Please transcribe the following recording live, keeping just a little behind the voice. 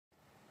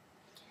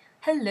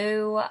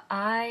Hello,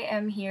 I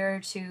am here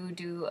to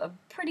do a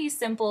pretty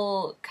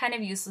simple, kind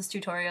of useless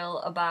tutorial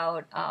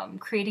about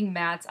creating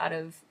mats out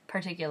of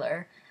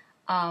particular.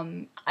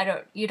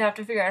 You'd have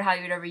to figure out how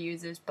you'd ever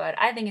use this, but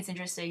I think it's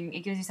interesting.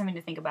 It gives you something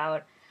to think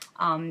about.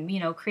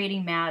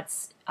 Creating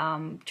mats,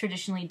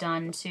 traditionally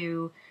done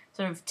to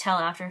sort of tell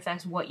After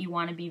Effects what you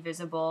want to be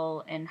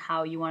visible and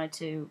how you want it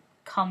to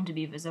come to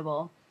be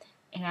visible.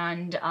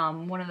 And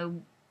one of the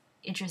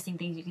interesting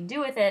things you can do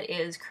with it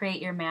is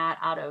create your mat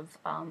out of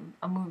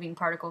a moving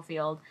particle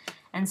field,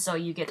 and so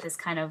you get this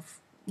kind of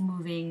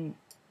moving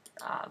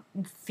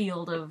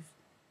field of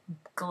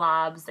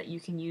globs that you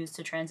can use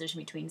to transition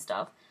between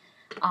stuff.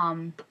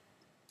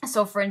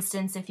 So for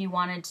instance, if you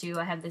wanted to,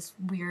 I have this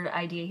weird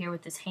idea here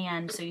with this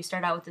hand. So you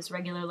start out with this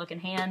regular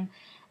looking hand,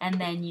 and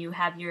then you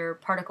have your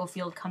particle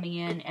field coming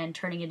in and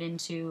turning it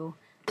into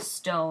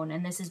stone.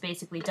 And this is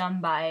basically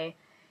done by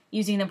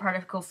using the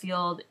particle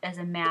field as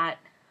a mat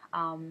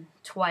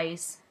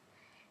twice.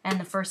 And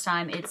the first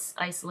time it's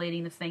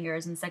isolating the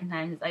fingers, and the second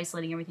time it's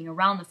isolating everything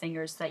around the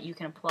fingers so that you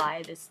can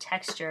apply this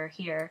texture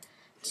here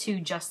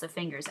to just the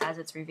fingers as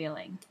it's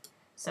revealing.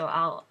 So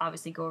I'll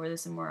obviously go over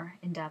this in more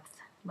in-depth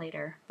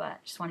later,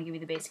 but just want to give you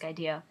the basic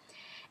idea.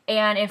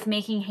 And if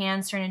making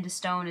hands turn into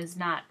stone is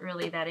not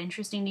really that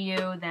interesting to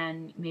you,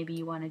 then maybe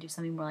you want to do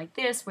something more like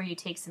this, where you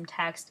take some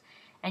text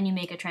and you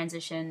make a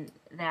transition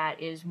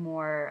that is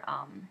more,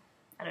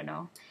 I don't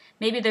know,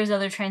 maybe there's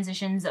other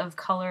transitions of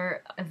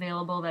color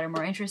available that are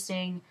more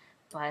interesting,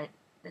 but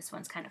this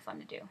one's kind of fun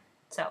to do.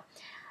 So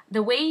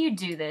the way you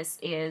do this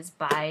is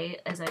by,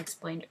 as I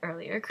explained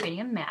earlier, creating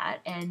a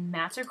mat, and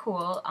mats are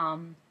cool.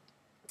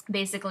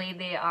 Basically,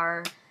 they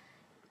are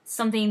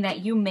something that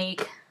you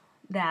make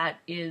that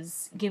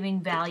is giving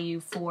value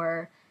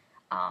for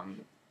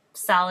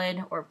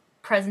solid or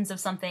presence of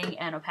something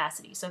and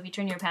opacity. So if you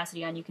turn your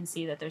opacity on, you can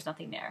see that there's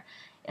nothing there.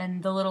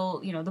 And the little,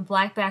 the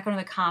black background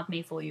of the comp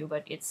may fool you,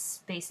 but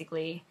it's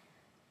basically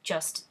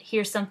just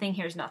here's something,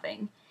 here's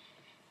nothing.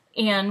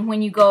 And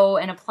when you go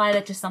and apply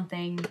that to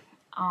something,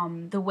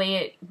 the way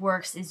it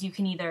works is you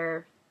can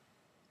either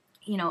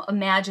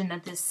imagine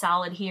that this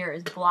solid here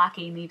is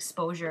blocking the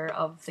exposure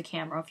of the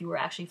camera if you were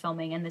actually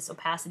filming, and this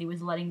opacity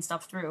was letting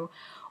stuff through.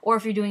 Or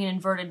if you're doing an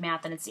inverted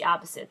mat, then it's the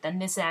opposite. Then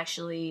this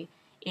actually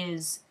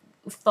is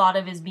thought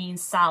of as being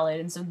solid,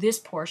 and so this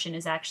portion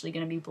is actually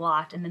going to be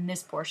blocked, and then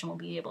this portion will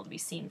be able to be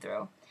seen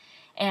through.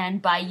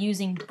 And by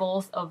using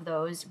both of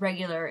those,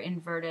 regular,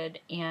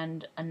 inverted,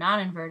 and a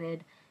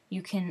non-inverted,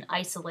 you can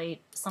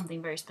isolate something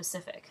very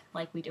specific,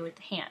 like we do with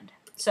the hand.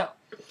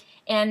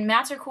 And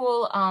mats are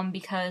cool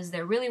because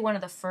they're really one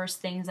of the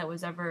first things that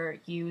was ever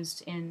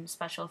used in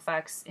special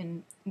effects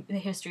in the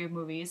history of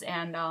movies.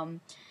 And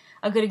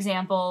a good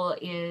example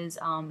is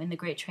in The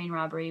Great Train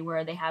Robbery,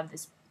 where they have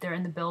this, they're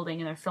in the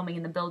building and they're filming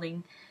in the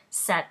building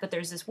set, but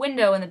there's this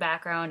window in the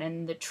background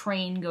and the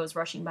train goes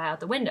rushing by out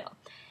the window.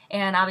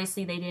 And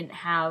obviously they didn't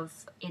have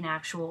an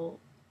actual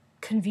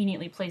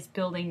conveniently placed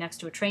building next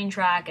to a train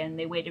track, and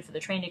they waited for the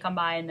train to come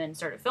by and then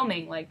started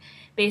filming. Like,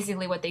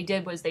 basically what they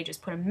did was they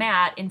just put a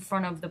mat in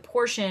front of the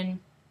portion,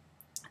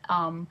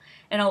 and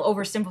I'll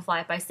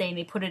oversimplify it by saying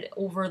they put it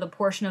over the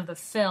portion of the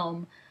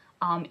film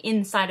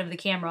inside of the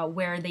camera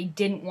where they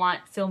didn't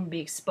want film to be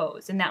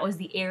exposed, and that was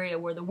the area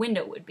where the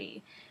window would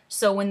be.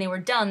 So when they were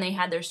done, they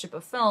had their strip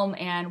of film,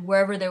 and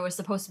wherever there was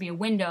supposed to be a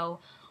window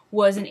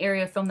was an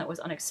area of film that was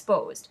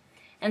unexposed.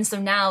 And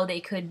so now they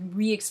could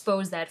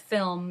re-expose that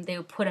film. They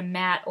would put a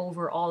mat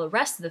over all the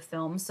rest of the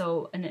film,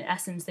 so in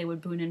essence they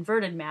would do an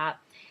inverted mat,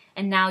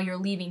 and now you're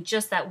leaving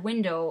just that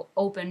window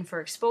open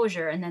for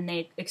exposure, and then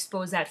they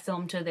expose that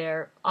film to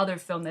their other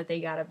film that they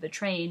got of the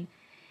train,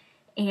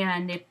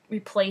 and it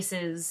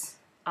replaces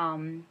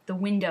the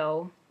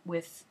window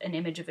with an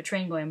image of a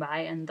train going by,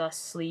 and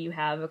thusly you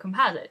have a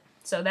composite.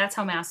 So that's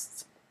how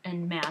masks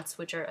and mats,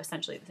 which are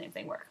essentially the same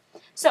thing, work.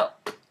 So,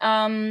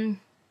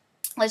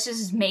 let's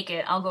just make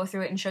it. I'll go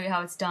through it and show you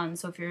how it's done,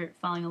 so if you're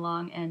following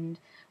along and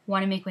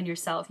want to make one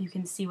yourself, you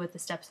can see what the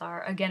steps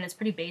are. Again, it's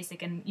pretty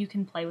basic, and you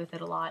can play with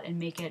it a lot and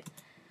make it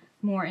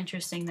more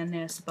interesting than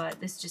this, but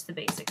this is just the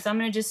basics. So I'm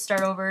going to just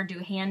start over, do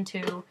hand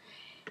 2,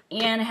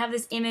 and I have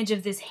this image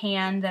of this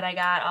hand that I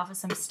got off of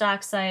some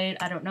stock site.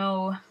 I don't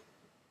know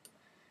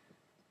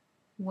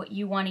what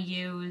you want to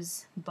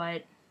use,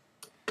 but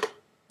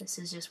this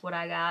is just what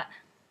I got.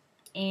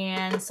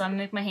 And so I'm going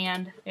to make my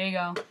hand. There you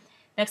go.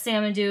 Next thing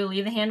I'm going to do,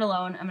 leave the hand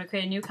alone. I'm going to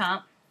create a new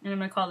comp, and I'm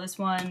going to call this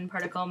one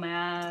Particle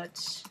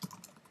Mat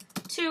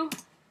 2.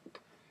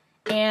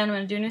 And I'm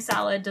going to do a new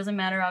solid. Doesn't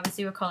matter,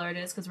 obviously, what color it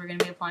is, because we're going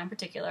to be applying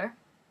Particular.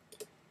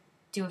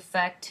 Do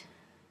Effect,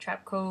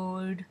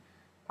 Trapcode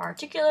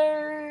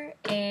Particular,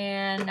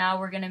 and now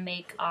we're going to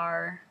make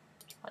our,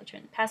 probably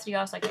turn the opacity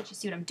off so I can actually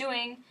see what I'm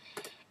doing,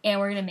 and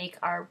we're going to make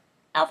our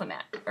alpha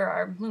mat, or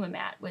our luma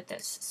mat with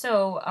this.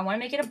 So I want to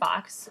make it a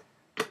box,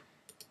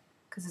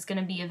 because it's going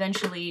to be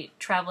eventually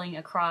traveling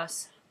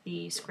across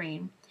the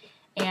screen.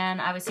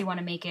 And obviously want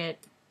to make it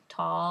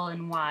tall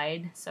and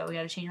wide, so we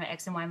got to change my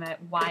X and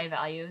Y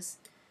values.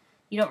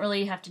 You don't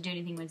really have to do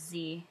anything with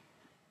Z,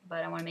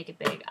 but I want to make it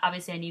big.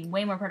 Obviously I need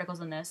way more particles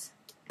than this.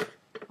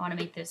 I I want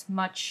to make this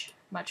much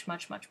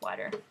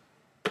wider.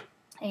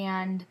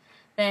 And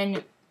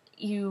then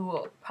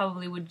you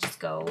probably would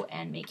just go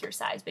and make your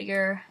size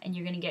bigger, and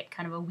you're going to get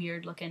kind of a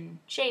weird looking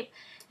shape.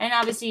 And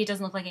obviously it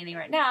doesn't look like anything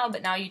right now,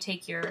 but now you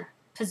take your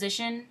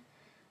position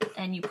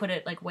and you put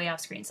it like way off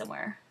screen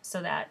somewhere,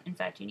 so that in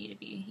fact you need to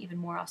be even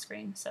more off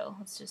screen. So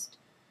let's just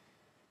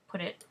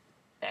put it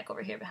back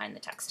over here behind the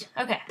text.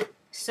 Okay,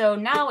 so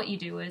now what you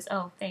do is,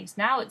 oh thanks,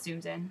 now it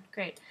zooms in,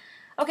 great.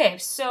 Okay,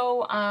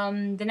 so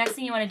the next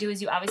thing you want to do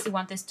is you obviously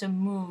want this to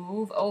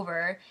move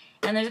over,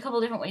 and there's a couple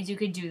different ways you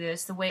could do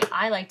this. The way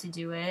I like to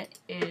do it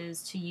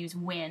is to use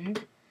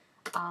wind.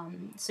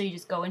 So you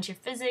just go into your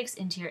physics,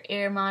 into your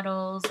air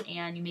models,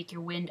 and you make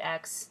your wind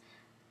x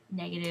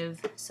negative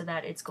so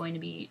that it's going to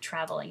be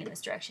traveling in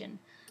this direction.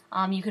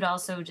 You could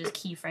also just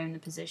keyframe the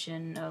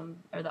position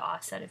or the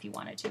offset if you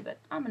wanted to, but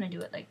I'm going to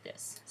do it like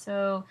this.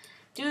 So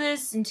do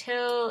this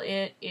until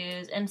it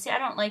is, and see, I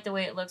don't like the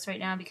way it looks right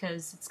now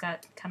because it's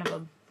got kind of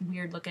a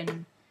weird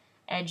looking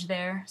edge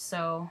there,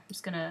 so I'm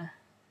just going to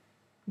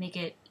make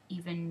it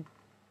even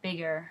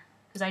bigger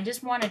because I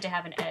just want it to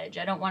have an edge.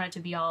 I don't want it to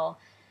be all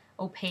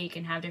opaque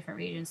and have different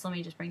regions. So let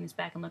me just bring this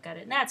back and look at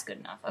it, and that's good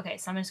enough. Okay,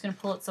 so I'm just going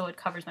to pull it so it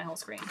covers my whole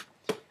screen.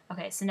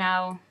 Okay, so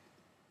now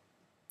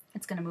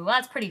it's going to move. Well,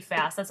 that's pretty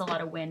fast. That's a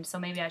lot of wind, so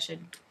maybe I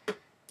should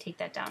take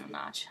that down a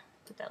notch.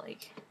 Put that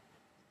like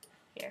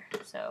here.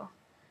 So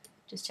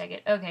just check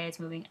it. Okay, it's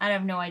moving. I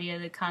have no idea.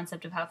 The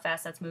concept of how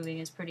fast that's moving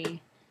is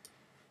pretty,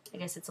 I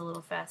guess it's a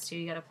little fast too.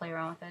 You got to play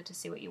around with it to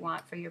see what you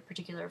want for your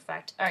particular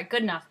effect. All right,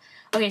 good enough.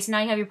 Okay, so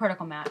now you have your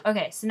particle mat.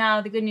 Okay, so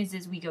now the good news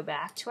is we go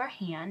back to our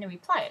hand and we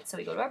apply it. So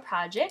we go to our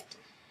project,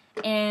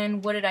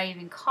 and what did I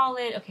even call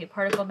it? Okay,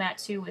 particle mat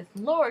 2 with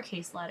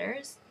lowercase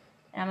letters.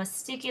 And I'm going to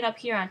stick it up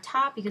here on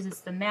top because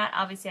it's the mat.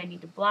 Obviously, I need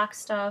to block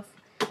stuff.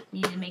 I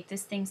need to make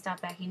this thing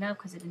stop backing up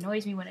because it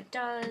annoys me when it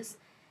does.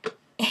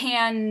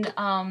 And,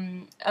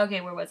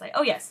 okay, where was I?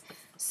 Oh, yes.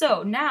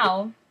 So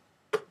now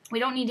we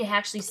don't need to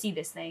actually see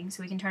this thing,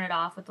 so we can turn it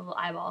off with the little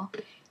eyeball.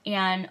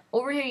 And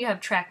over here you have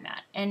track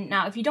mat. And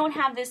now if you don't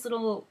have this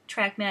little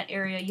track mat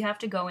area, you have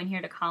to go in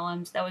here to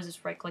columns. That was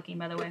just right-clicking,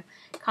 by the way.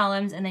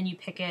 Columns, and then you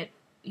pick it.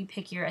 You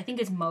pick your, I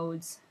think it's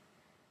modes.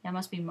 Yeah, it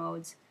must be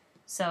modes.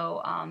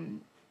 So,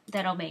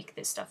 that'll make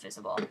this stuff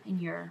visible in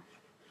your,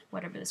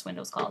 whatever this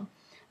window's called.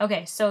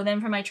 Okay, so then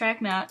for my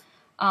track mat,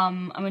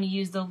 I'm going to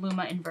use the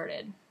luma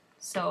inverted.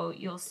 So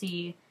you'll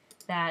see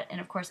that, and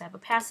of course I have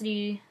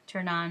opacity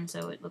turned on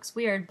so it looks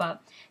weird,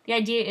 but the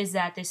idea is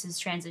that this is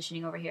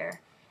transitioning over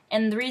here.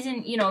 And the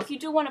reason, you know, if you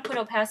do want to put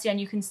opacity on,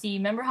 you can see,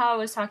 remember how I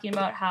was talking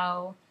about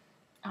how,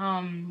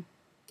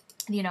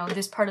 you know,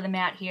 this part of the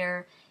mat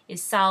here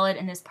is solid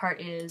and this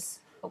part is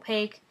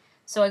opaque.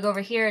 So I go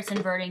over here, it's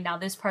inverting, now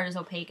this part is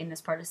opaque and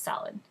this part is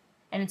solid.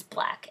 And it's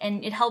black.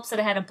 And it helps that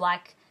I had a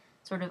black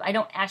sort of, I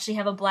don't actually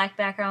have a black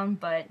background,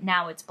 but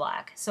now it's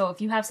black. So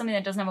if you have something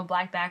that doesn't have a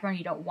black background,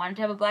 you don't want it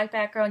to have a black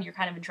background, you're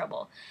kind of in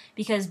trouble.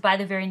 Because by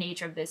the very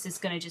nature of this, it's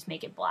going to just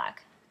make it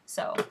black.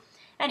 So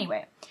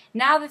anyway,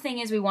 now the thing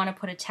is we want to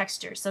put a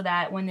texture so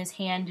that when this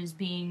hand is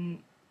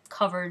being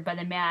covered by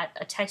the mat,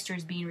 a texture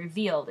is being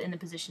revealed in the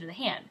position of the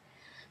hand.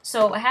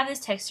 So I have this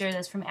texture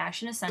that's from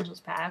Action Essentials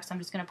Pack, so I'm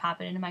just going to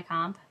pop it into my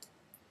comp.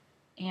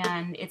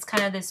 And it's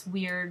kind of this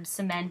weird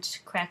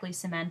cement, crackly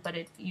cement, but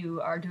if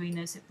you are doing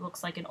this, it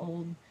looks like an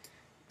old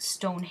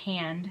stone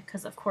hand,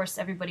 because of course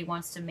everybody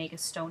wants to make a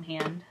stone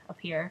hand up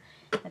here.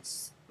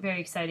 That's very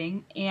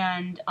exciting.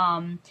 And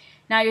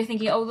now you're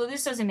thinking, oh, well,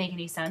 this doesn't make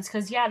any sense,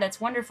 because yeah, that's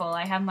wonderful.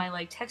 I have my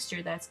like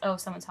texture that's, oh,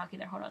 someone's talking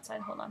there, hold on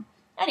outside, hold on.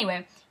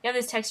 Anyway, you have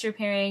this texture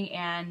appearing,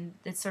 and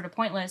it's sort of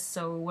pointless,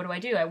 so what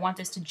do? I want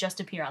this to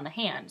just appear on the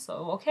hand,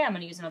 so okay, I'm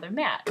going to use another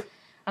mat.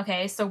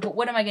 Okay, so but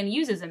what am I going to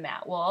use as a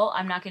mat? Well,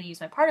 I'm not going to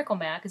use my particle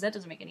mat because that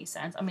doesn't make any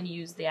sense. I'm going to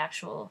use the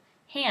actual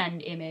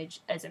hand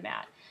image as a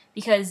mat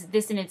because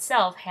this in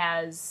itself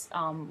has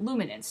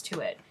luminance to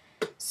it.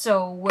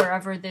 So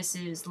wherever this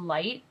is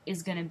light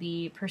is going to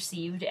be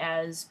perceived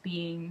as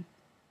being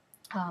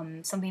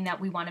something that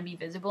we want to be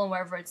visible, and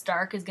wherever it's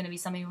dark is going to be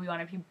something we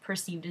want to be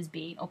perceived as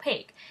being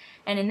opaque.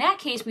 And in that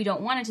case, we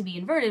don't want it to be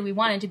inverted. We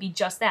want it to be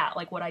just that,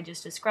 like what I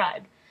just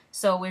described.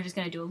 So we're just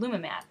going to do a luma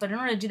mat. But in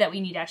order to do that, we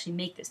need to actually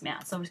make this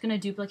mat. So I'm just going to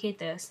duplicate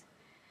this,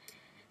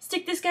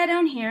 stick this guy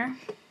down here,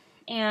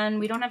 and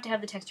we don't have to have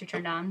the texture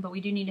turned on, but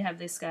we do need to have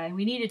this guy.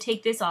 We need to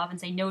take this off and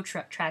say no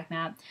track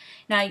mat.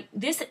 Now,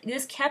 this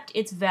kept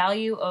its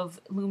value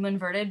of luma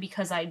inverted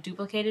because I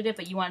duplicated it,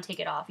 but you want to take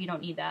it off. You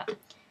don't need that.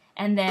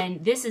 And then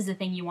this is the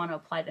thing you want to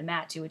apply the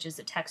mat to, which is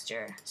the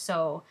texture.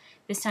 So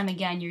this time,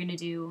 again, you're going to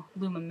do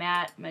luma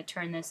mat. I'm going to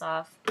turn this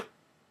off.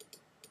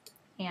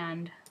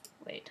 And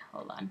wait,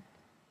 hold on.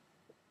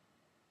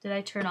 Did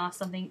I turn off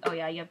something? Oh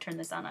yeah, you have to turn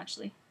this on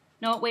actually.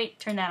 No, wait,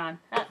 turn that on.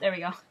 Ah, there we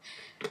go.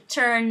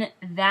 Turn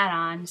that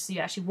on so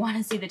you actually want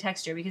to see the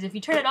texture, because if you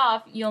turn it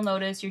off, you'll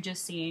notice you're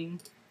just seeing,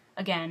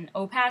 again,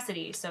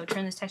 opacity. So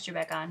turn this texture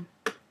back on,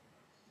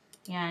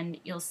 and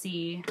you'll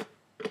see,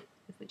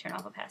 if we turn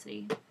off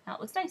opacity, now it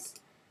looks nice.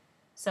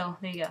 So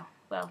there you go.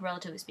 well,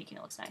 relatively speaking,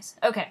 it looks nice.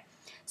 Okay,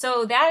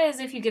 so that is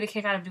if you get a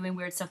kick out of doing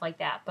weird stuff like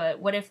that, but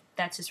what if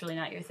that's just really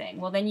not your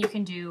thing? Well, then you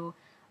can do,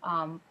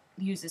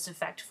 use this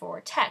effect for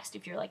text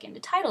if you're like into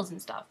titles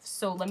and stuff.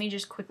 So let me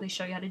just quickly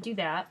show you how to do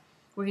that.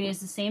 We're going to use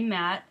the same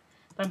mat,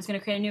 but I'm just going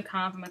to create a new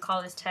comp. I'm going to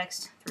call this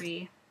text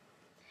 3.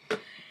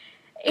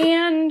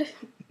 And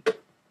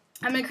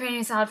I'm going to create a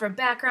new solid for a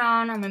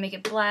background. I'm going to make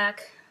it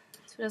black.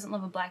 So it doesn't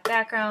love a black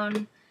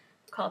background.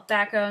 Call it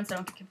background so I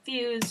don't get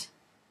confused.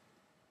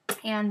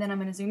 And then I'm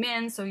going to zoom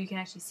in so you can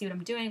actually see what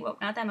I'm doing. Whoa,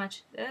 not that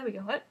much. There we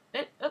go.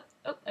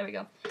 Oh, there we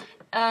go.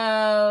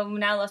 Now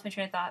I lost my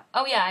train of thought.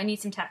 Oh yeah, I need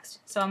some text.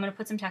 So I'm going to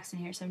put some text in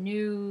here. So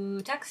new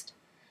text.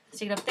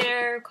 Stick it up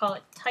there. Call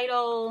it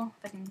title.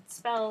 If I can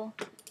spell.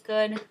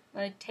 Good. I'm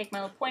going to take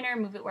my little pointer,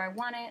 move it where I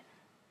want it.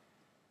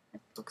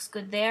 It looks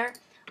good there.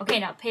 Okay,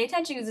 now pay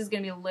attention because this is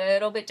going to be a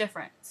little bit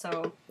different.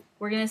 So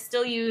we're going to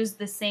still use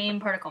the same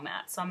particle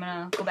mat. So I'm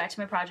going to go back to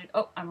my project.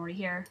 Oh, I'm already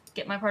here.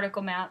 Get my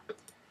particle mat.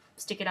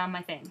 Stick it on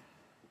my thing.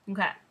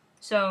 Okay,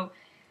 so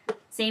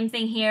same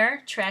thing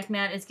here. Track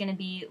mat is going to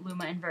be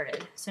luma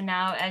inverted. So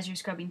now as you're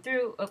scrubbing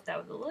through, oh, that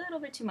was a little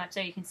bit too much.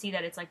 There you can see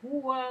that it's like,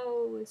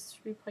 whoa, it's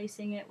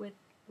replacing it with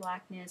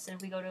blackness. And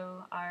if we go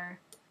to our,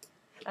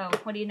 oh,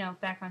 what do you know?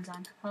 Background's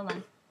on. Hold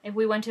on. If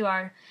we went to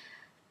our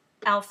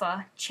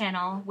alpha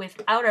channel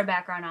without our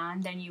background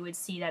on, then you would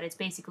see that it's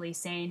basically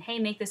saying, hey,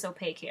 make this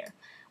opaque here.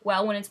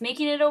 Well, when it's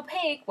making it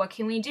opaque, what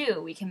can we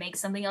do? We can make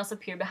something else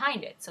appear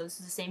behind it. So this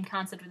is the same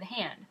concept with the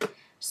hand.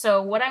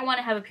 So what I want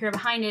to have appear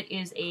behind it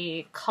is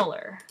a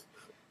color.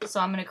 So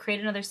I'm going to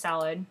create another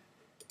solid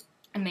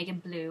and make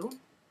it blue.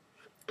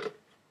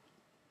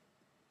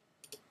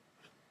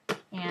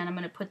 And I'm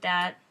going to put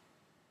that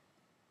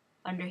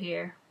under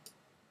here.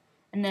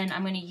 And then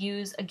I'm going to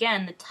use,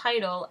 again, the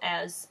title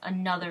as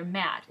another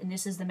mat. And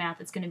this is the mat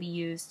that's going to be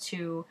used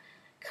to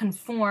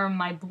conform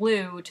my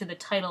blue to the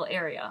title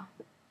area,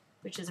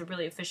 which is a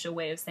really official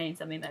way of saying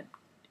something that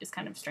is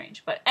kind of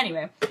strange. But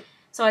anyway,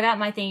 so I got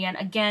my thing again.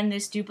 Again,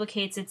 this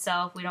duplicates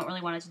itself. We don't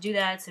really want it to do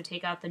that, so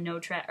take out the no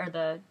track, or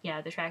the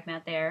track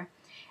mat there.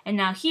 And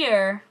now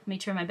here, let me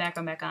turn my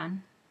background back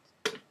on.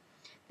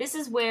 This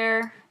is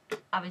where,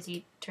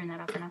 obviously, turn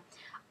that off for now.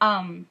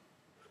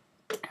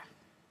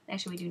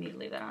 Actually, we do need to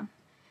leave that on.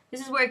 This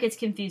is where it gets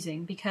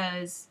confusing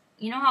because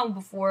you know how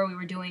before we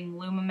were doing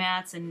luma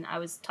mats and I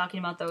was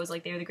talking about those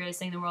like they were the greatest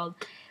thing in the world?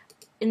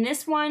 In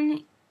this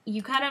one,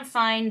 you kind of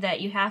find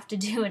that you have to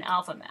do an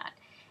alpha mat.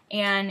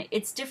 And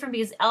it's different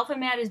because alpha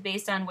mat is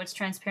based on what's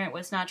transparent,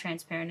 what's not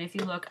transparent. If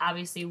you look,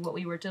 obviously what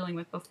we were dealing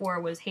with before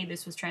was, hey,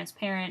 this was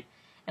transparent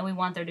and we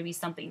want there to be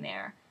something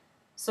there.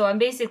 So I'm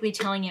basically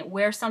telling it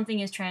where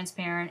something is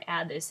transparent,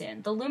 add this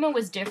in. The luma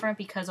was different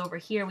because over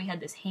here we had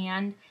this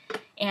hand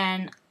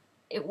and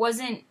it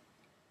wasn't,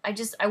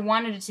 I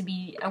wanted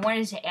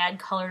it to add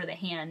color to the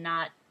hand,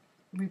 not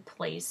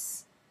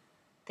replace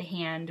the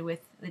hand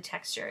with the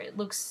texture.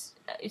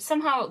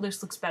 Somehow it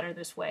looks better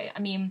this way. I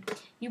mean,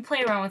 you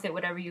play around with it,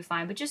 whatever you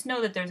find, but just know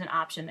that there's an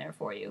option there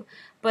for you.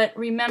 But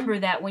remember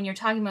that when you're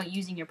talking about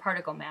using your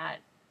particle mat,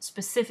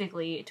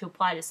 specifically to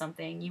apply to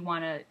something, you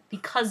want to,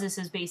 because this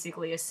is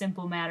basically a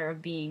simple matter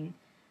of being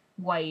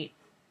white,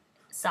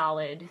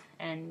 solid,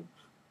 and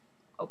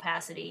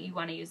opacity, you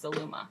want to use the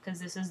luma, because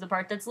this is the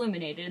part that's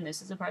illuminated and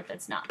this is the part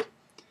that's not.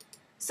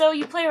 So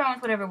you play around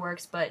with whatever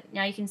works, but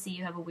now you can see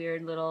you have a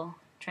weird little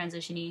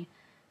transition-y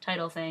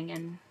title thing,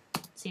 and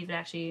see if it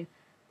actually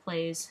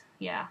plays.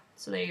 Yeah,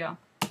 so there you go.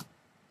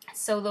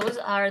 So those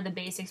are the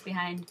basics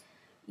behind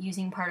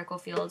using particle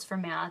fields for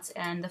mats,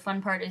 and the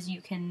fun part is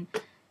you can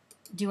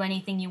do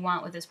anything you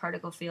want with this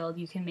particle field.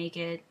 You can make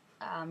it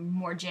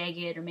more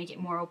jagged or make it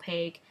more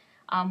opaque.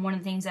 One of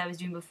the things I was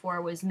doing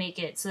before was make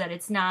it so that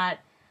it's not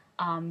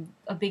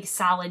a big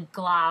solid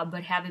glob,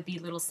 but have it be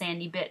little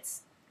sandy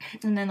bits.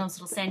 And then those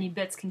little sandy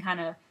bits can kind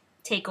of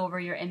take over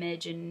your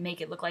image and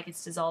make it look like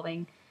it's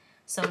dissolving.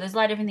 So there's a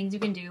lot of different things you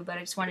can do, but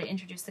I just wanted to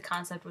introduce the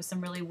concept with some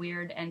really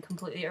weird and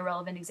completely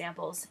irrelevant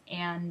examples.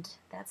 And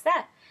that's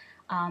that.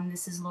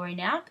 This is Lori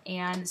Knapp,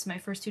 and this is my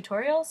first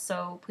tutorial,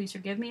 so please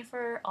forgive me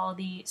for all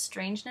the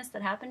strangeness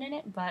that happened in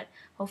it, but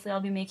hopefully I'll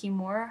be making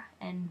more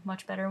and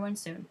much better ones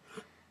soon.